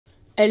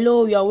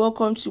Hello, you are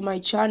welcome to my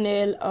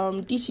channel.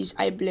 This is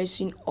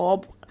iBlessing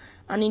Up,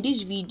 and in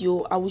this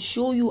video I will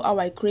show you how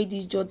I create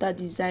this Jotter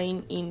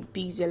design in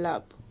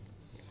Pixellab.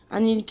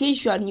 And in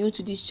case you are new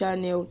to this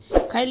channel,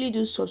 kindly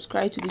do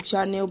subscribe to the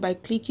channel by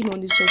clicking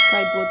on the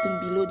subscribe button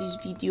below this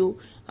video,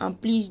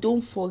 and please don't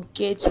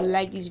forget to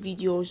like this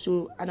video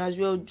also, and as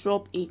well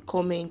drop a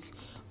comment.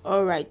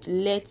 Alright,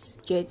 let's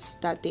get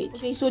started.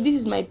 Okay, so this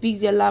is my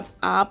Pixellab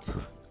app,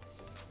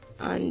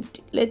 and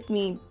let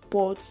me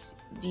import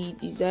the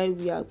design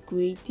we are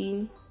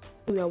creating,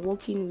 we are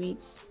working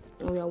with,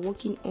 and we are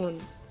working on.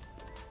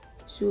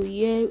 So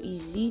here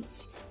is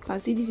it. You can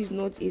see this is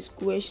not a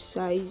square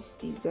size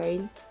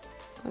design.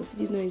 So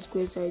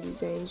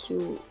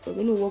we're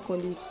going to work on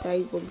this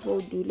size, but before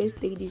we do, let's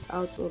take this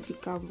out of the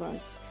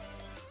canvas.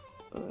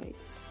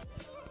 Alright,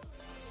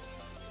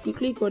 you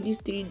click on these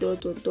three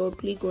dots on top,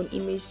 click on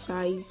image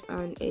size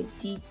and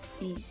edit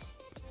this.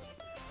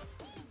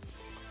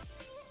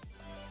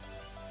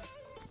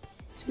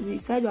 So the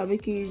size we are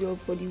making use of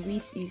for the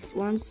width is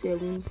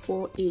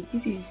 1748.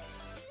 This is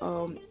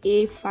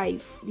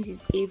A5. This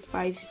is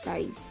A5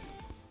 size.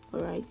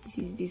 Alright, this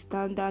is the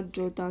standard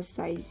Jotter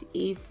size,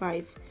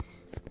 A5.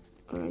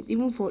 Alright,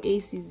 even for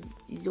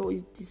A6 is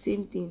always the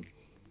same thing.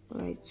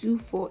 Alright,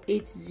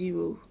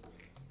 2480.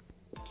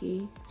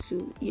 Okay,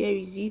 so here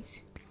is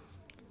it.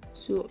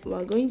 So we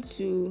are going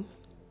to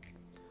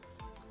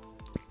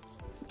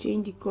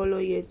change the color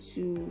here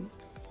to,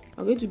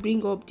 I'm going to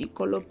bring up the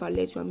color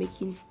palette we are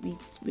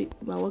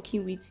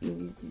working with in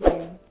this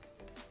design.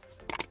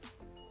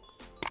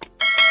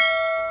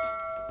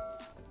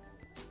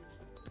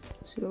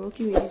 So we're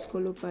working with this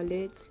color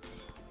palette.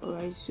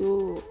 Alright,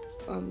 so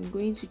I'm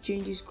going to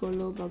change this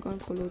color,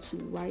 background color, to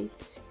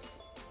white.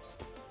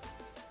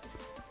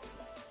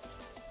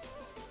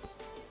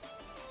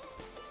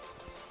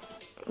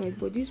 Alright,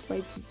 but this white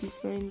is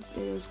different.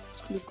 Let us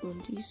click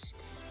on this.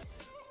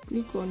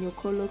 Click on your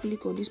color,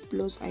 click on this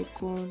plus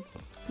icon,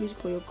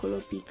 click on your color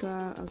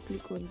picker and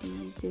click on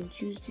this, then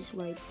choose this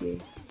white here.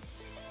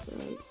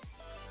 Alright,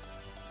 it's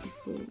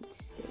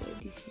different.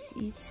 This is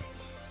it.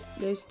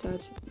 Let's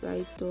start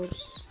right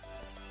tops.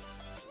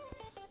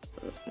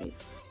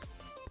 Alright,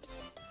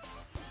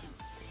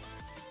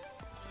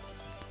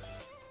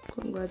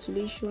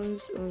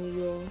 congratulations on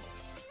your,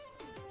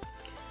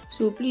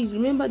 so please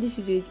remember, this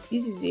is a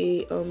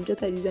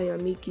Jotter design you're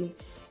making.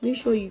 Make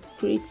sure you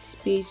create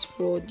space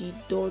for the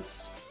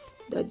dots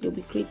that will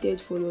be created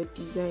for your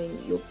design,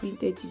 your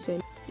printed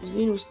design. It's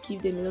going to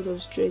give them a lot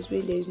of stress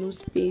when there is no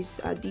space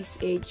at this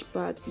edge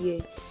part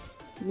here.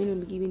 You're going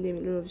to be giving them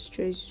a lot of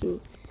stress,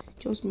 so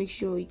just make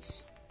sure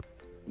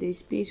there's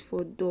space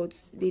for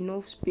dots,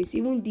 enough space.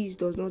 Even this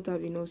does not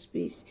have enough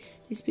space.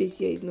 This space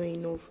here is not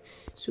enough,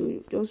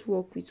 so just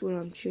work with what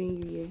I'm showing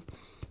you here.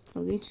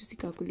 I'm going to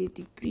still calculate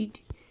the grid,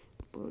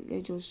 but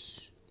let's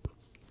just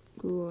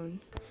go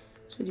on.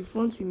 So the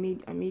font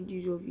I made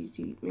use of is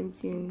the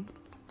MTN.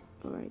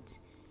 Alright,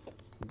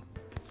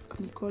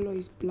 and the color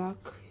is black,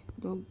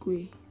 not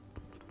gray.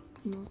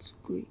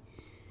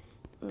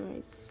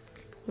 Alright,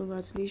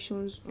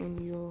 congratulations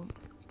on your,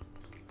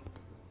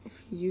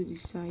 if you use the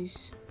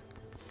size.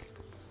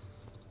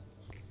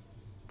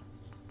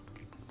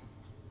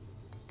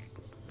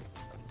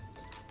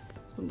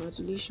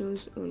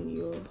 Congratulations on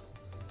your,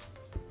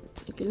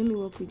 okay, let me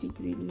work with the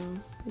grid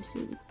now. Let's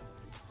see.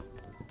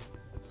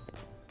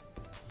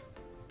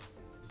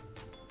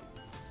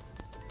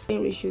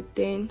 Ratio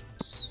 10.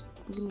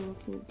 I'm gonna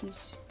work with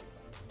this.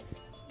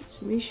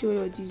 So make sure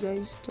your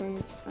design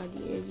starts at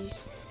the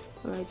edges.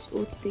 Alright,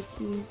 oath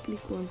taking,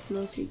 click on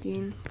plus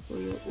again for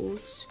your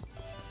oaths.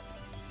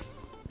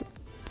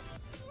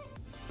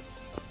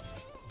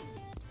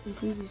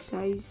 Increase the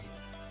size.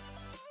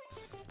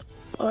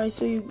 Alright,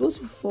 so you go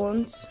to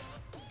font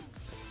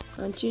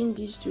and change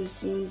this to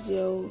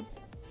Cinzel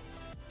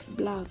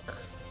black.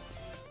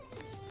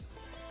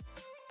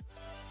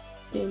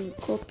 Then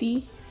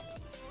copy.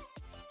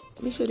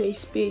 Make sure there is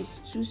space,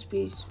 two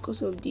space,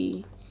 because of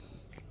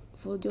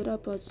for the other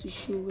parts to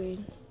show well.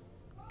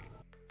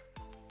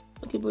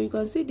 Okay, but you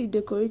can see the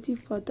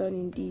decorative pattern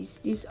in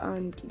this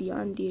and the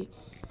hand there.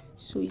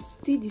 So it's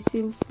still the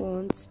same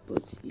font,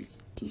 but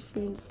it's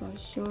different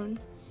version.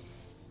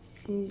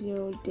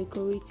 Cinzel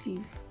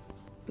decorative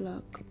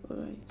black.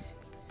 Alright.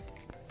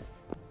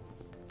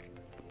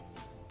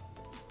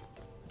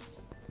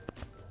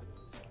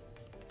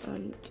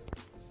 And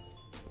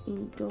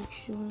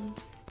induction.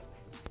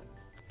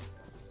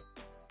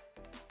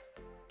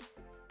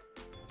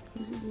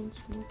 Is going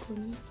to work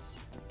on it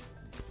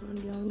and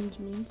the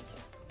arrangements.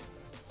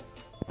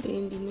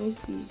 Then the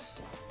next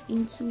is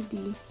into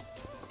the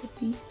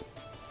copy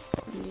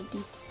and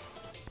edit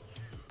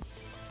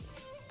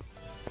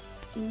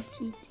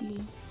into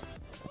the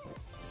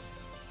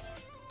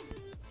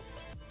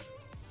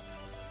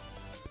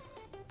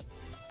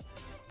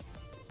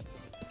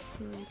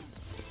right.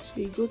 So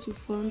you go to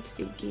font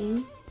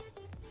again,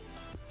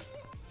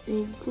 then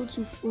you go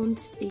to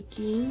font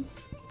again.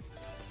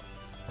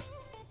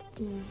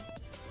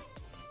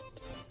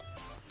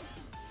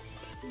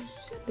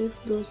 Let's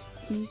do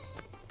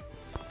this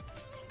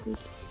go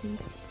to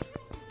print.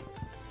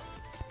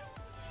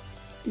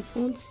 The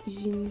font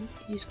is in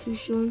the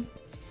description.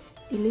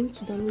 The link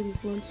to download the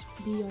font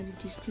will be on the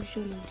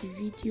description of the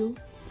video.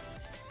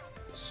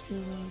 So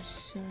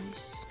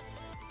size.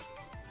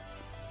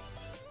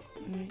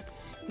 Alright.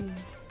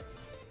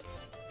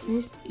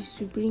 Next is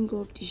to bring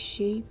up the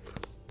shape.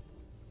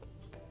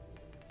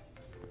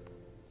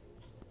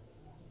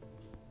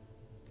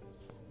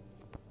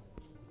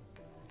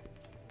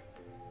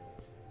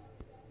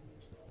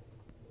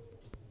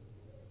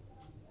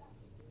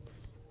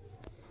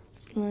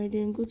 Alright,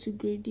 then go to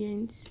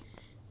gradients,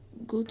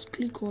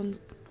 click on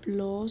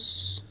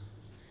plus,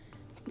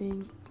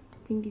 then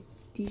bring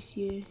it this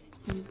here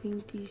and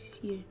bring this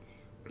here.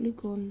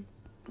 Click on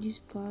this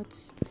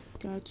part.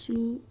 There are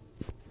two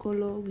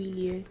color wheel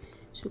here,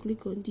 so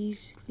click on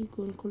this, click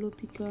on color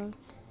picker,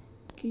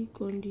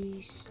 click on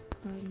this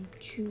and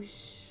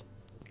choose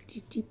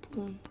the deep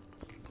one.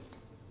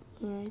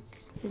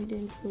 Alright, and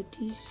then for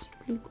this,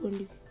 click on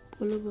the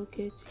color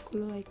bucket,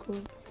 color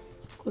icon,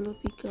 color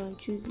picker and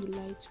choose the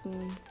light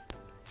one.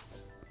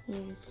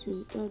 Alright,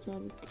 so that's how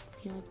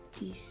we add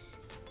this.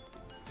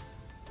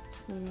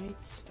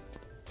 Alright,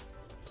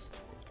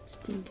 let's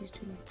bring this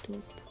to the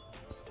top.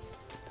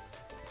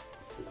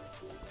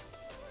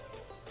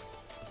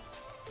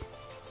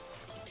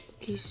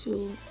 Okay, so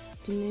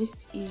the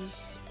next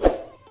is,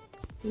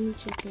 let me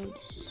check out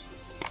this.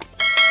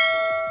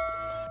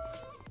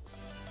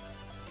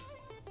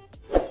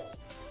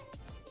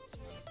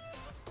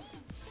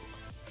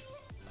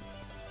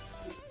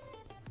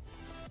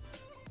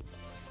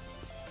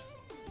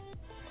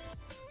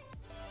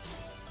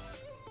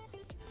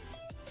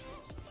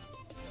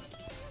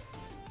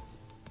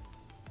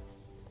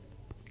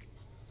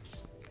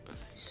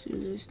 So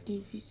let's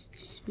leave it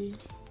this way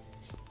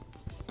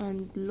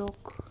and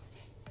lock.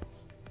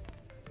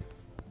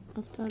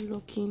 After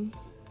locking,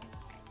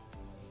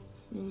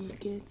 then we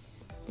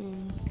get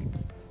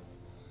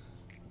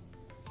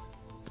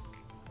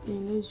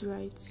then let's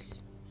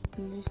write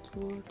the next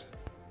word.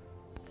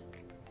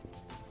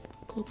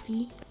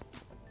 Copy,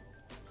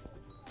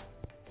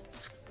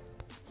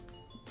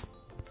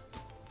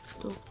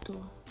 doctor.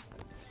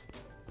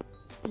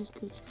 Let's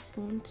go to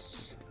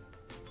fonts.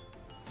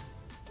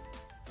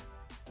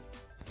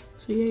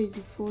 So here is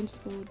the font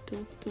for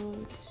doctor,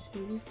 the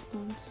serif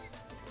font.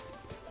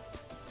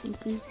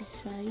 Increase the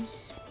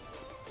size.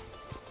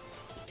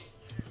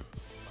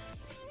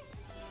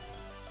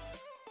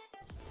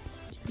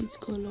 Give it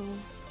color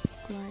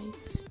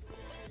white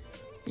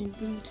and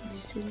bring it to the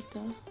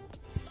center.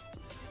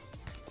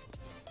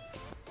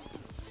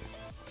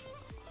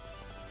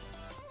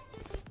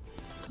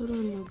 Turn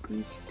on your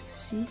grid to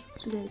see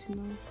so that you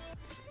know.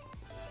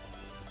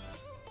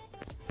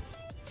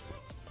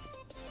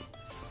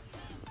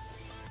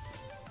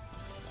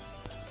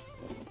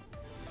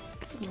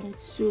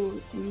 Alright, so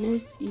the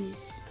next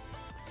is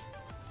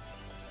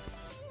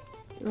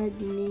write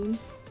the name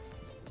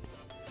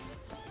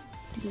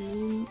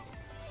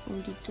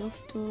on the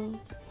doctor,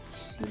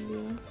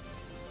 Celia.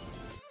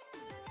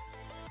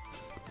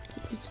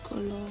 Keep it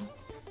color,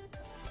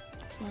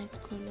 white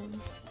color,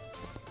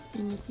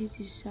 and increase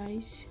the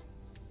size.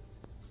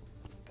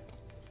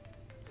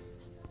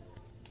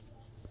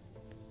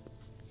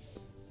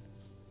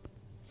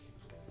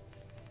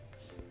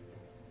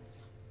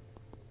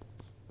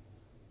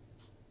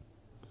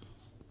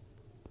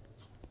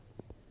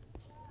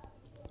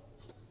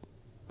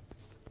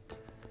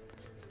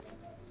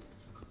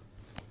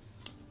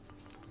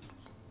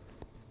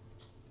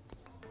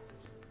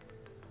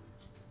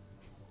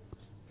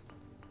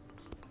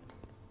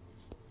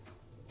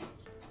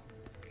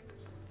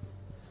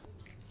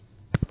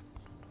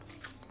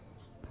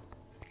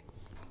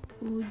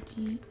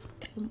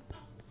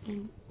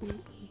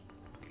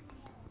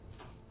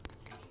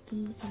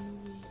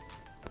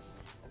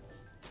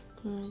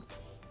 Alright,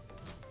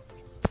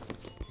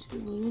 so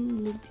let me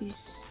make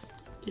this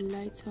a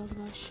lighter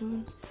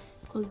version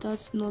because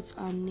that's not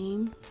our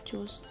name,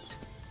 just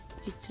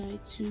a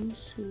title.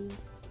 So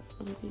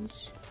I'm going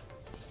to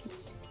make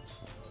it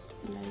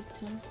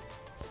lighter.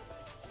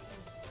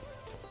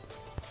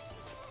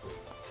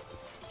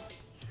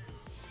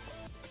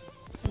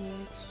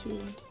 Alright, so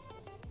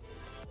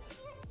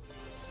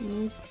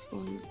next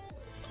on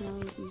now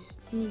is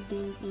let me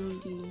bring in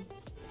the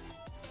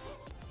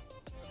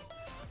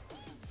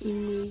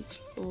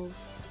image of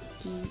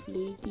the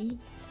lady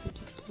with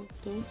the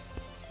doctor.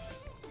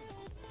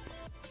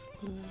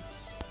 Alright,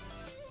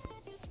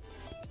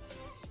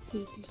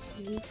 take this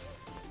here,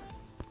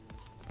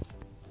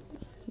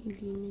 the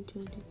image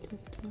of the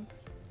doctor.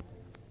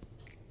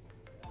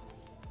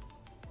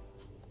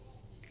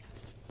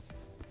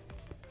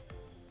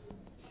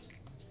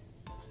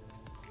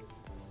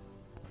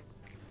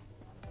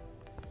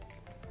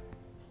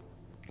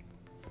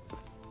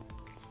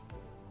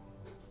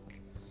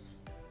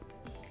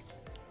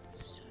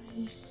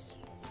 Size.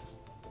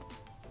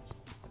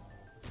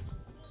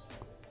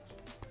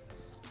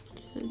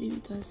 Let's leave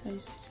it as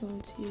size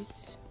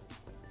 78.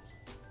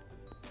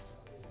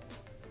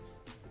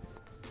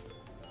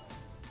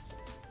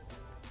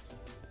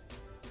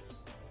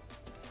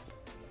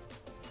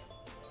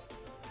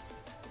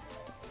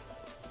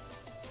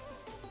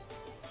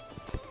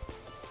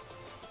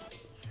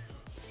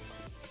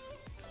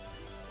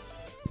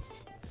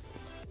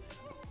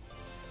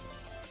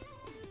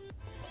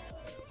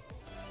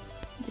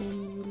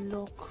 then you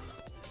lock.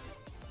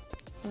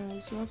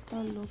 Alright, so after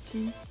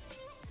locking,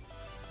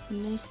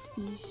 next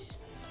is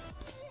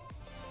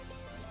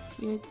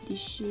get the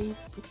shape.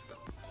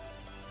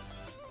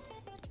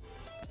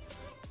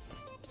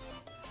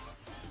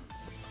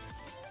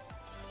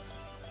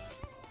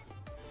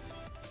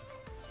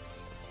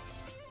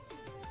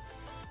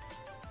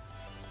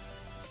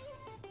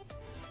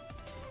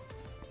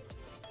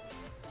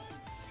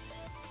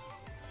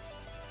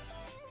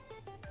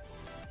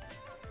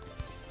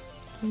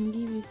 And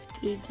give it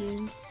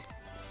gradients,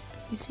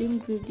 the same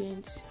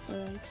gradients.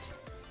 Alright,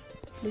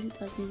 place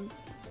it at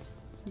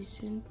the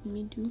same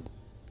middle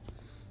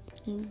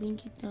and bring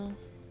it down.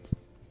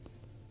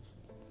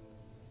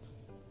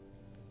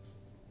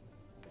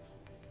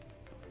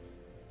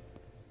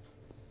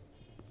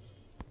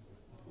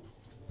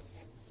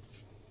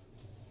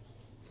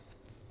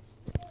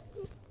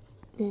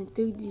 Then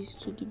take this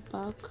to the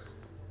back.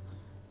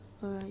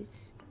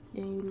 Alright,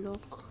 then you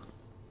lock.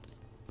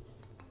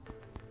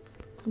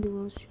 The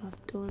ones you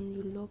have done,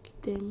 you lock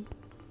them.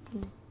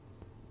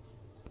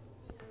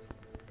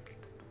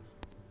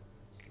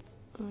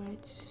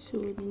 Alright, so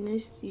the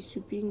next is to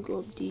bring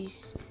up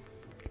this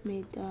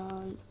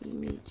metal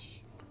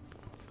image.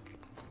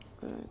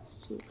 Alright,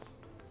 so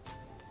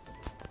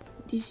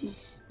this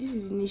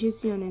is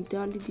initiating an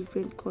entirely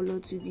different color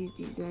to this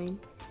design,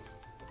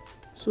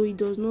 so it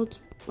does not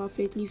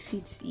perfectly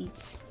fit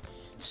it.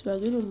 So we're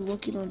going to be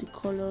working on the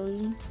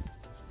coloring.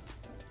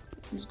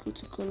 Let's go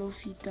to color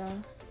filter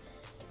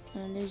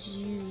and let's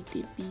use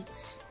it a bit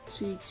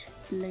so it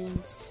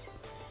blends.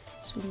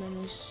 So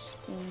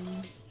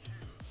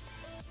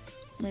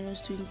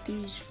minus 23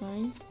 is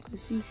fine,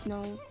 because see it's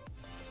now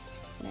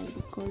like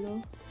the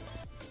color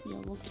we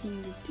are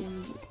working with.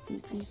 Them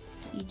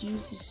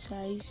reduce the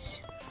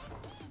size.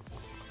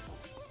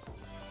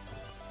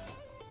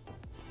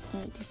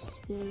 Alright, this is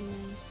very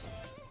nice.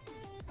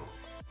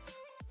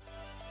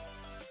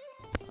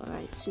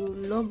 Alright, so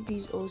lock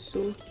this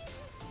also.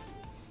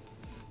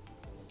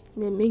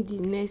 Then make the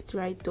next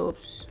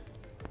write-ups.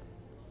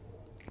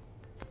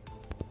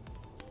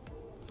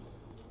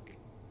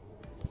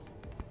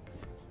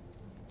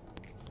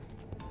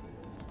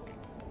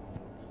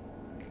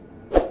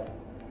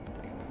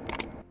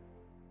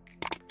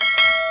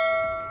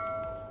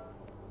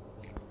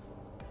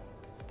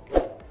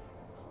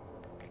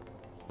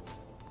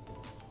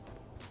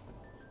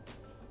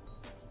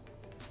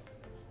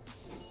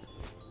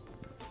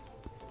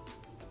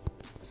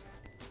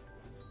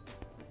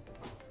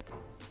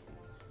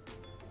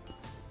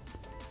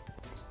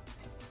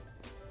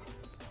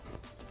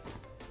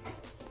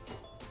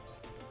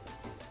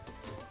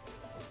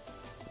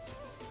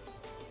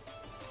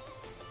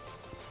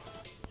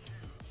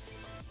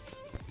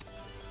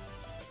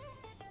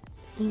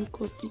 And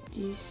copy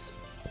this.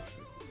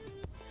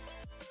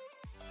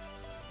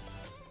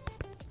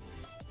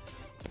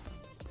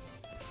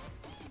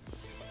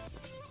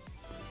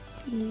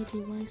 Maybe the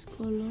white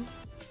color.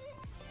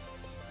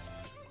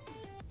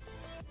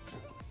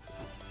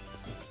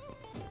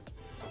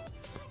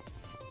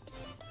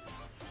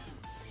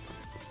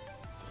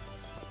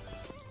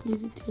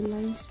 Give it a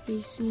line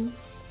spacing.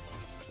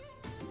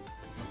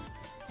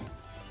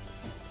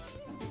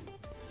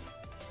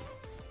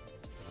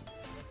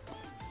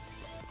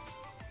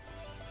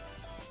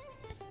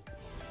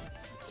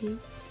 Okay.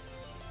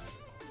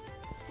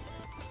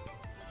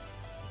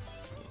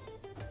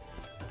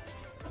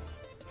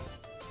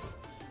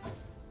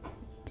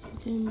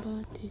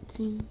 December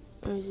 13.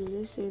 Alright, so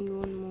let's send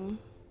one more.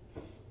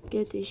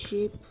 Get a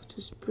shape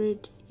to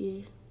spread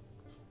here.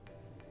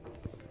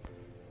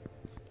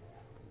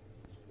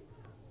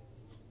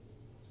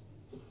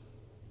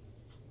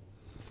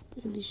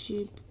 Get the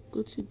shape,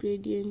 go to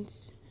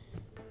gradients,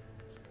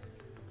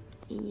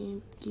 and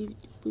then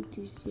put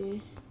this here.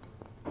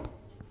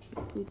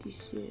 Put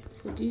this here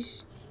for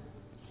this.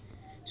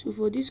 So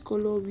for this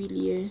color wheel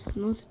here,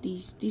 not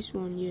this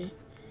one here,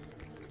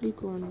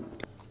 click on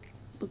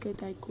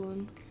bucket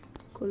icon,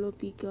 color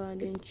picker,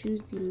 and then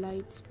choose the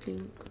light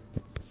pink.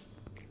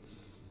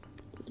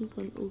 Click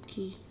on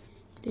OK.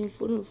 Then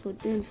for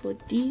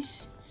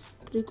this,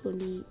 click on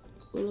the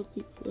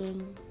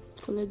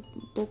color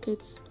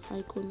bucket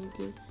icon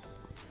again,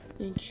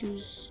 then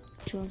choose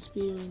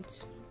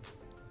transparent.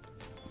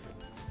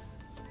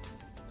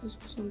 Let's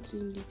do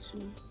something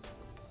little.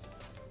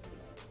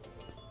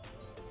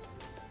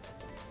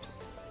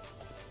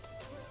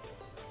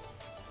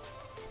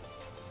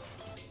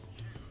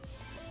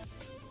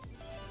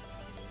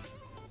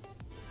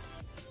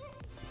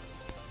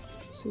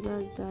 So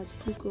that's that.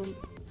 Click on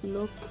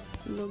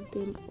lock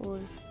them all.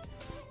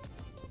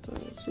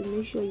 Alright, so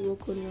make sure you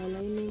work on your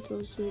alignment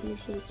also, make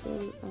sure it's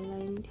all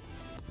aligned.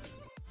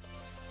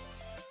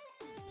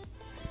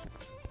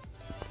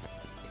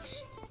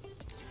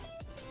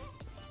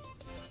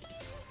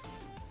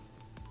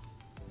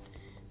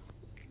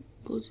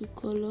 Go to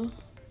color,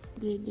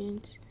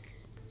 gradient,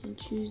 and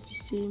choose the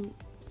same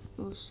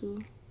also.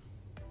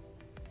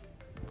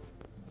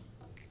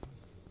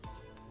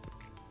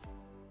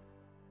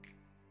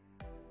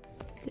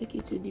 Take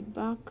it to the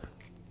back.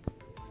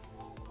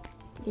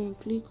 then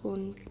click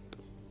on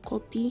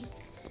copy,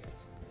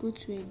 go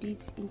to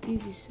edit,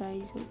 increase the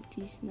size of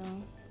this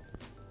now.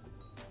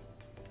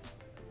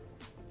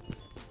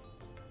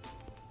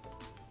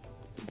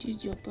 Reduce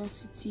the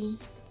opacity,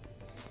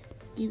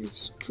 give it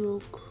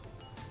stroke,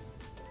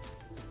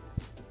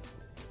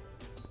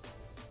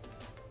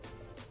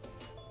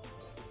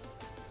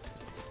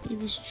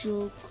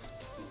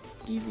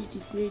 give it the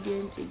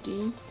gradient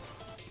again.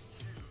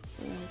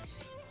 Right,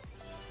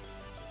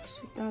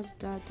 so that's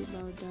that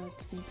about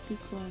that, and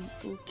click on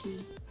OK.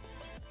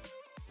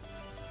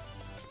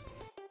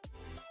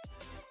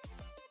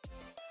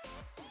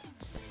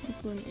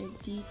 Click on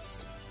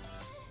edit,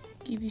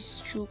 give it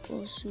stroke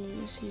also,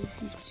 let's say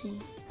 50,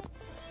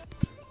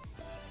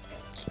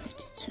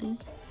 52.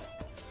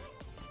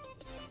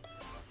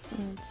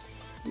 Right,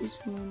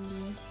 this one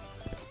there,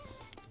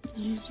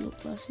 reduce the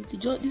opacity.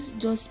 This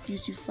just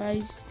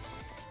beautifies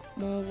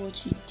more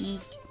what you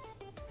did.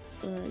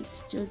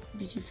 Alright, just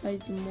beautifies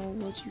the more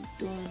what you've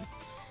done.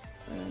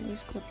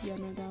 Let's copy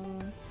another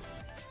one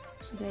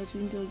so that it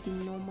won't just be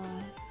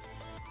normal.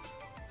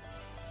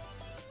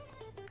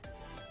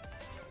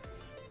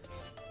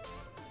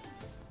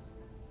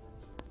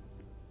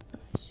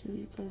 So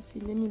you can see,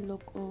 let me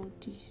lock all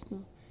this.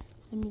 No,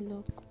 let me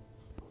lock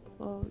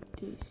all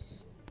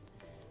this.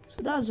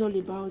 So that's all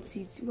about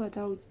it. Look at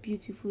how it's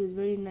beautiful, it's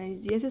very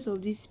nice. The essence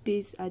of this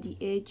space at the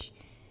edge,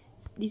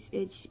 this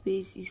edge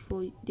space, is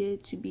for there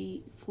to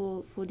be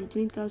for the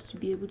printers to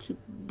be able to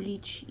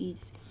bleach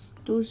it.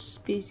 Those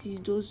spaces,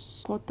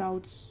 those cut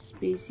out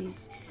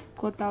spaces,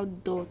 cut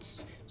out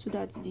dots, so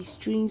that the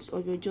strings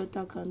of your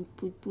jotter can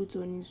put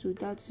on it. So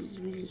that is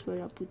the reasons why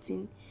you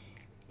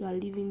are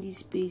leaving this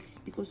space,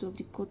 because of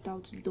the cut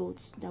out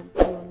dots that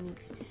go on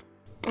it.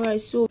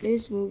 Alright, so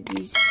let's move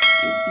this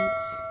a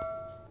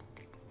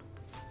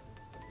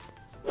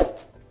bit.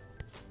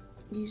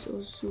 This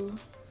also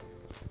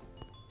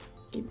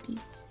a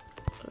bit.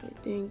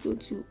 Alright, then go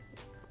to,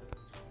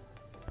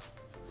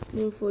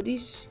 then for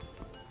this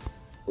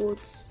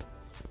oath,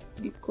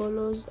 the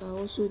colors are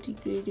also the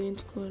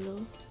gradient color.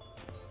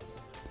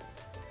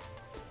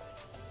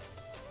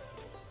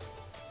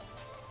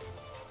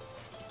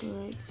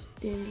 Alright,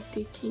 then be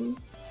taking,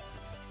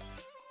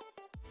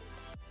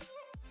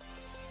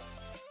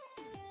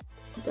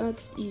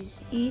 that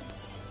is it.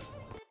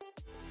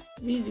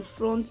 This is the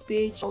front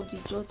page of the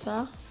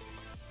jotter,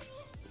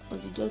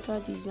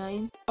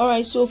 design.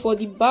 Alright, so for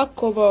the back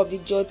cover of the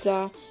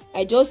jotter,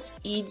 I just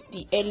hid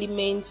the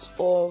elements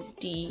of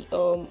the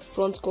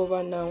front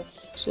cover now,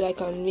 so I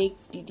can make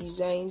the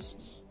designs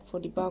for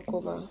the back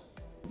cover.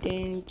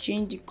 Then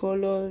change the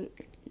color.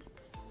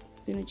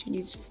 I'm gonna change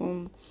it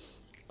from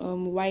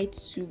white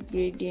to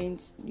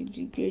gradient.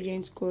 The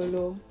gradient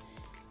color,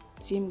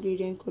 same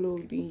gradient color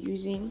we'll be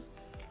using.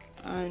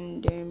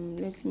 And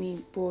let me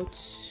import.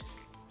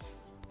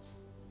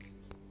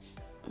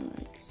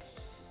 Alright,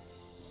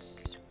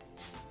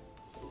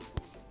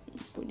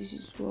 but this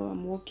is what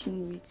I'm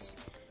working with.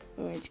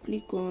 Alright,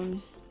 click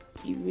on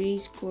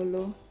erase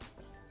color.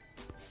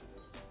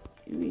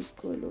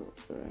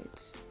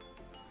 Alright,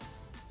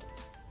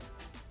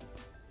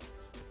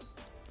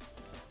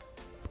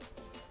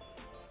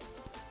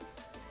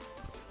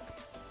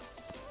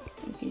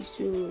 okay,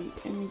 so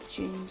let me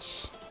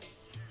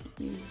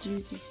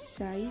reduce the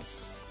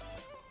size.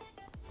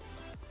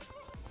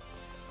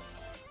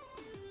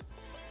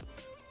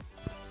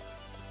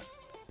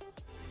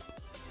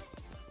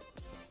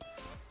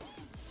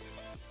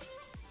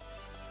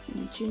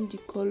 And change the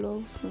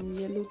color from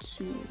yellow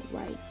to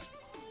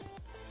white.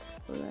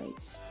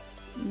 Alright,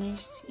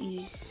 next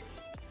is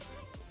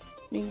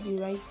make the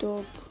right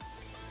up.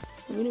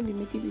 I'm going to be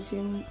making the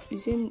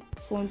same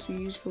font to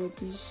use for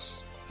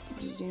this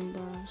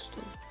December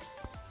stuff.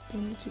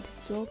 Bring it to the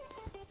top,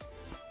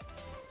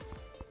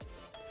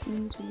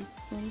 bring it to the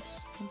front,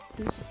 and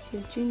place it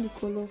here. Change the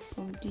color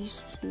from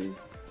this to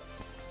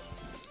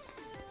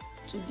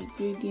the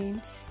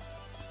gradient.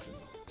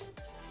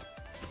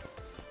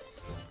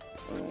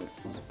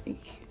 Alright,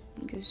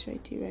 just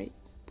write it right,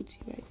 put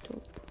it right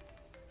up.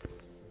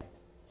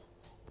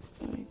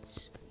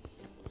 Alright,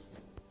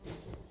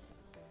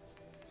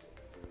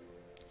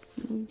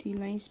 move the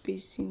line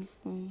spacing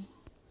from.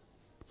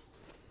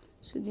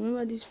 So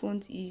remember, this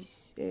font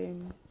is the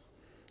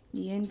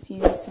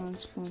MTN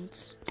Sans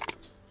font.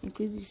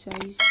 Increase the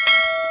size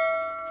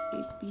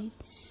a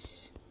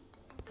bit.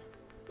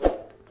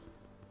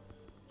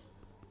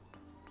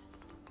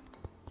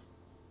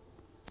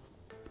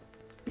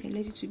 And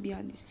let it to be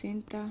at the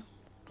center.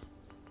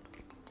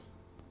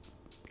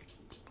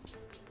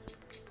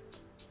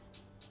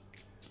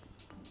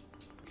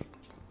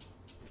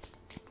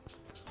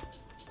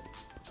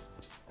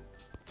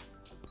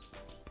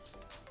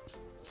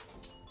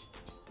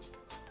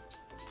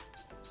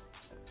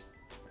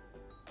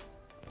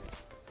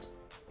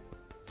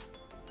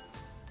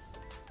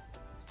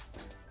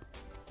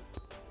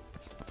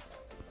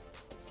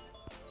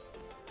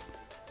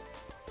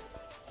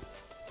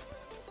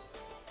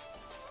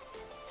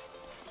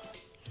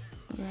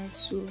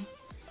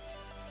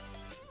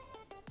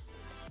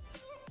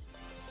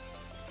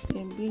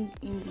 then bring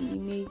in the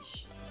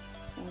image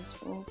as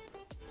up.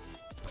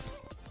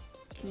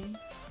 Okay,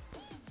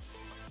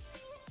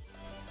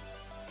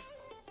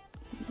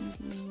 bring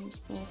the image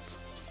up,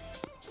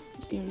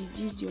 then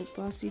reduce the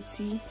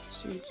opacity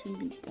so it will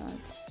be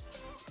that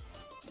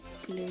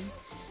clear,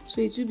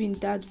 so it will be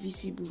that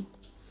visible.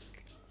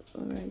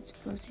 Alright,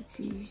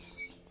 opacity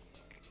is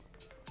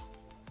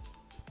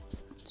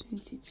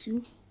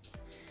 22.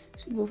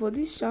 So but for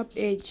this sharp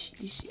edge,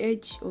 this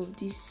edge of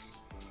this,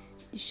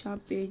 the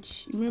sharp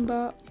edge,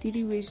 remember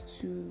three ways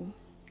to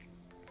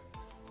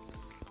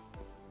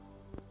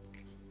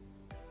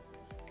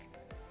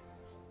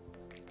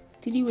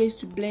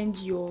blend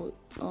your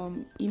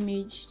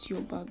image to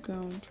your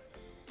background.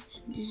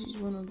 So this is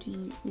one of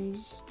the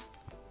ways.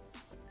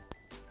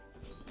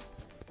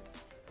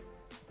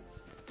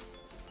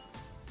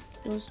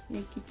 Just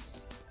make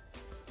it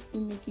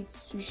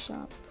too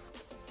sharp.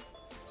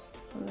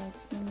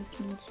 Alright, not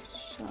making it too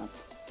sharp.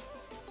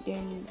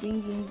 Then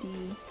bring in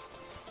the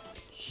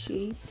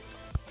shape.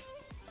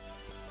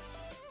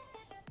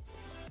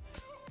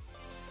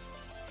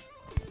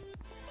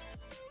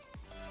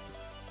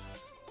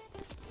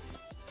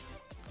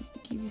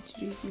 Give it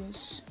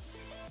radius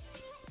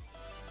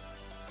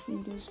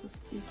of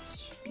 8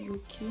 should be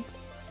okay.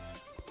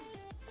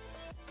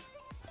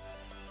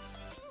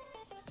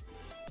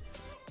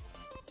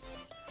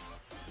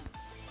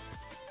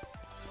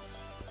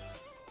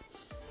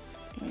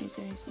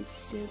 Size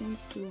 87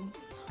 to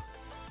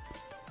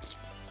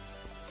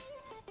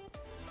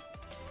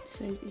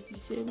size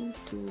 87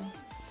 to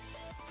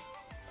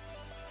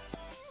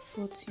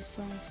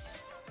 45.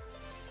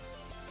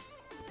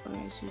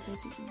 Alright, so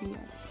let it be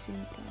at the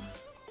center.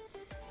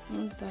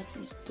 Once that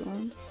is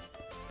done,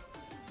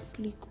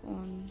 click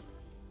on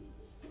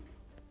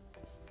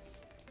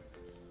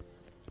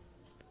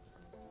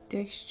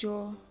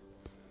texture,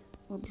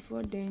 but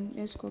before then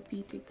let's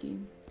copy it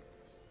again.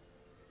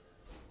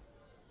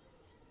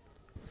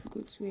 Go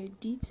to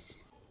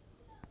edit,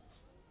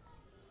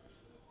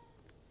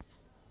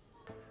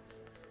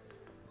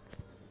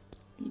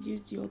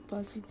 reduce the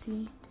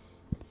opacity,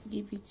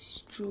 give it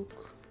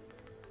stroke.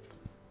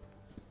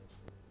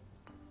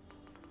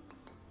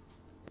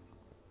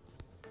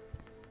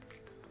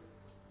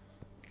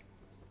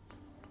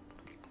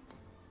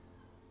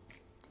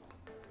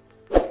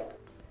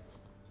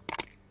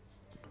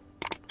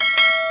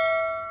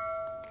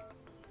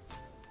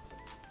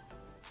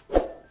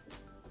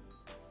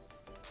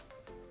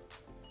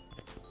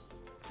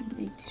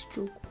 Make the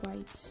stroke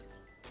white.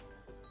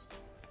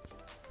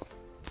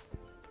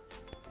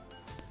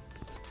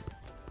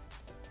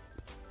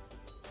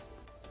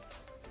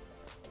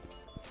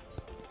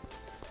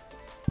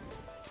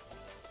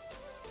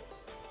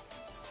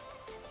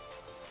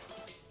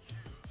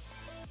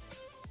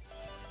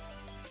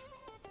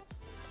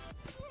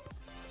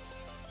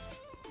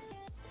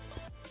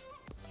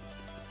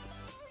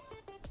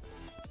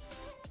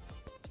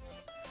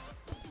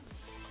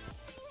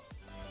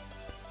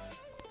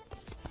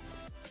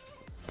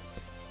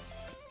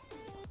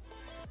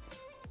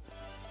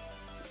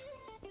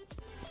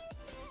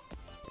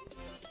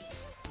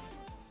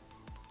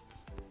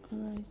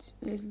 Alright,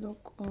 let's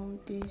lock all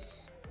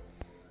this.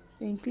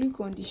 Then click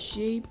on the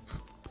shape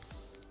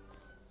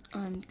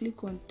and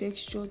click on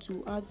texture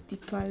to add the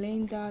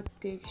calendar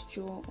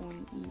texture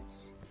on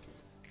it.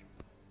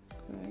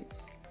 Alright,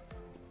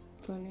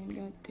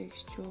 calendar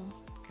texture.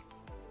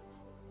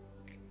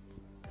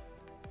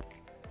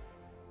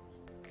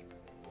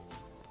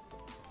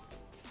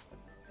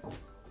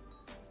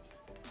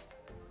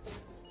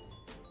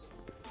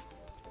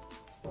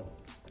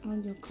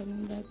 Add your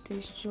calendar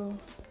texture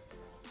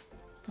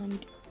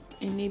and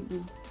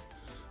enable.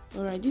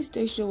 Alright, this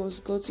texture was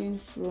gotten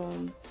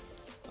from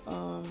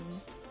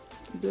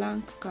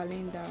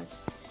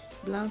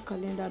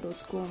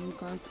blankcalendar.com. You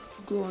can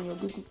go on your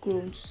Google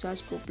Chrome to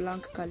search for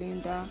blank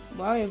calendar,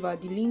 but however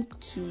the link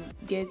to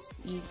get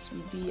it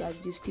will be at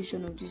the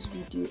description of this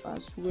video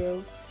as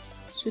well,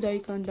 so that you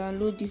can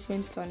download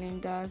different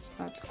calendars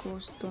at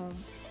custom.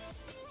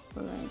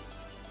 Alright,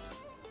 so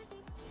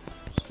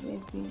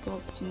let's bring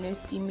up the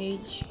next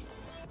image,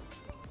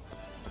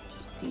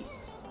 which is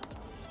this.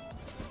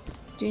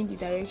 Change the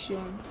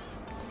direction.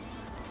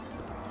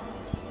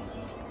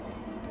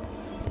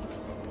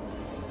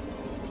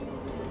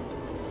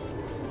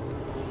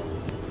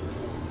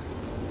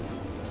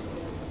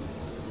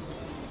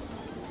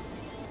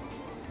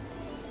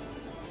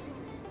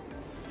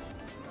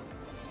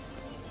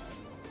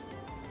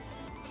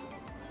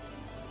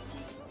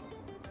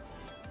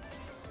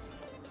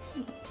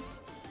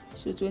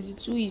 So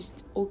 22 is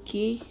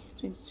okay,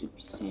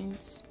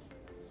 22%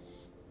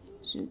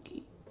 is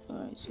okay.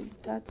 Alright, so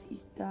that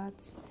is that.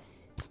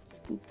 Let's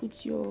go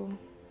put your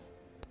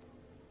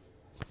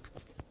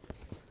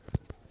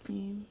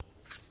name.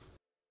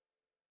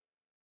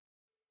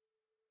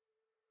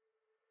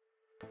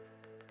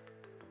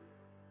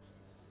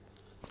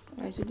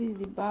 Alright, so this is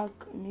the back.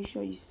 Make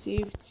sure you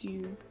save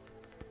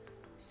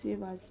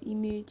as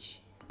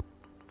image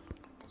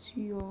to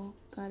your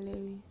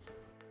gallery.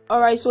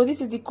 Alright, so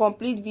this is the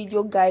complete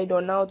video guide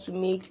on how to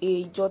make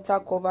a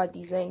jotter cover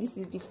design. This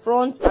is the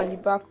front and the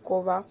back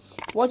cover.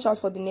 Watch out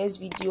for the next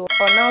video on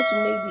how to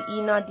make the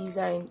inner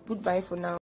design. Goodbye for now.